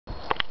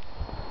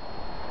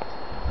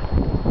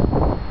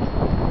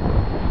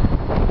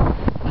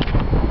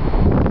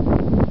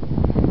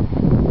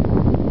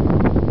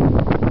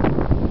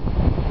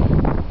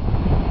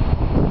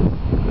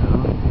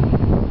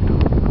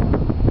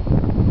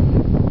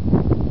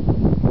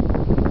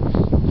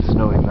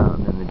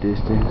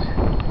distance.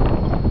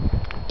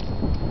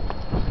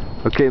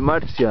 Okay,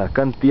 Marcia,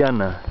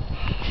 Kantiana.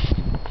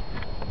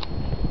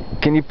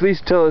 Can you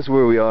please tell us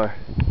where we are?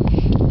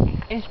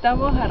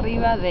 Estamos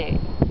arriba de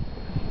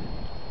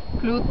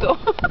Pluto.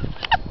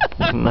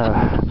 No,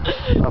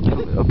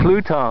 a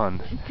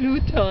Pluton.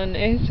 Pluton,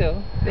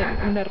 eso, de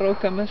una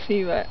roca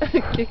masiva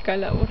que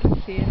escalamos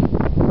recién.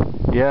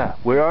 Yeah,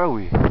 where are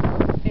we?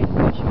 En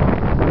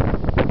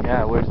Washington,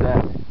 Yeah, where's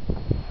that?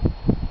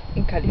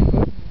 en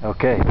California.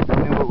 Okay, tell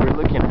me what we're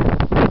looking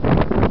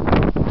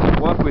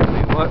at. Walk with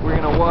me. We're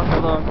gonna walk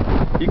along.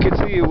 You can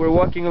see we're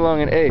walking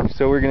along an edge,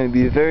 so we're gonna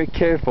be very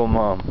careful,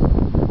 Mom.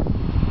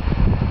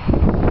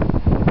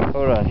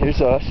 Hold on, here's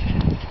us.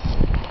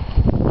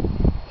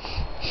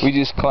 We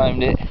just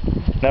climbed it.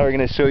 Now we're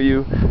gonna show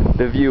you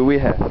the view we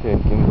have. Here,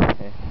 give me your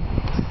hand.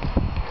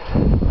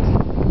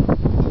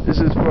 This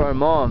is for our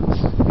moms.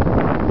 You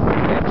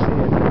can't see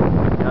it.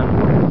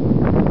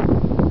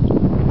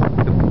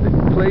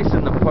 The place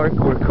in the park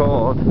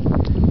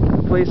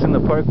the place in the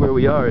park where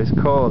we are is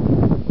called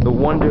the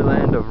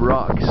Wonderland of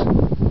Rocks.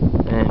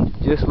 And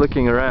just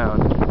looking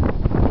around,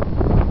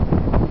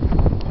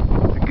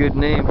 it's a good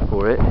name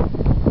for it.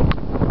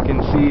 You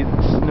can see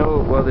the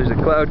snow. Well, there's a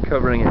cloud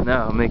covering it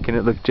now, making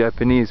it look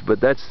Japanese, but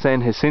that's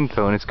San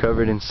Jacinto and it's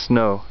covered in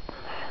snow.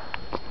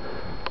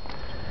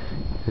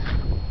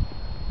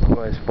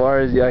 Well, as far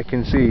as the eye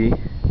can see,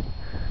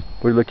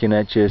 we're looking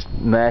at just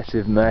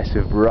massive,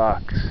 massive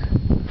rocks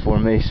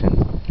formation.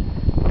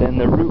 Then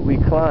the route we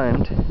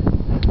climbed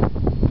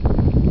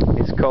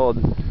is called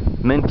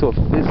mental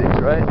physics,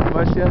 right,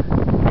 Marcia?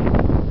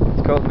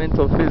 It's called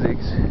mental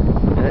physics,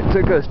 and it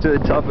took us to the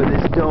top of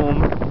this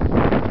dome.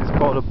 It's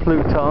called a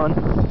Pluton,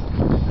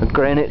 a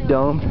granite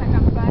dome.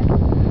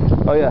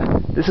 Oh yeah,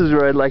 this is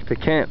where I'd like to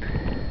camp.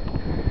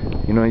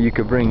 You know, you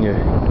could bring your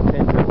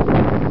tent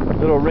up.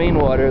 Little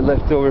rainwater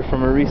left over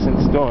from a recent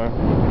storm.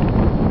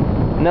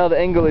 Now the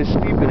angle is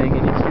steepening,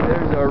 and you see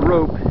there's our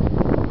rope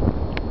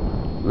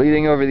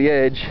leading over the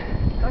edge.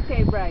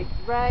 Okay, right.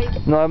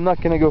 No, I'm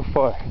not gonna go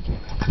far.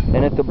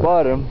 And at the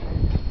bottom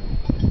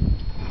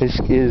is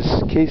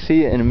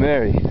Casey and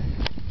Mary.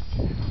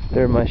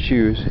 They're my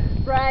shoes.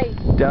 Right.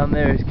 Down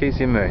there is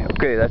Casey and Mary.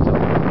 Okay, that's all.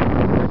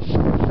 That's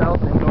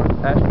South and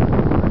North Ashland.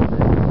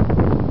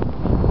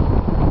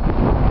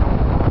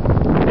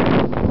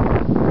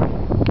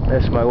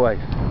 That's my wife.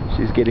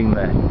 She's getting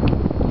mad.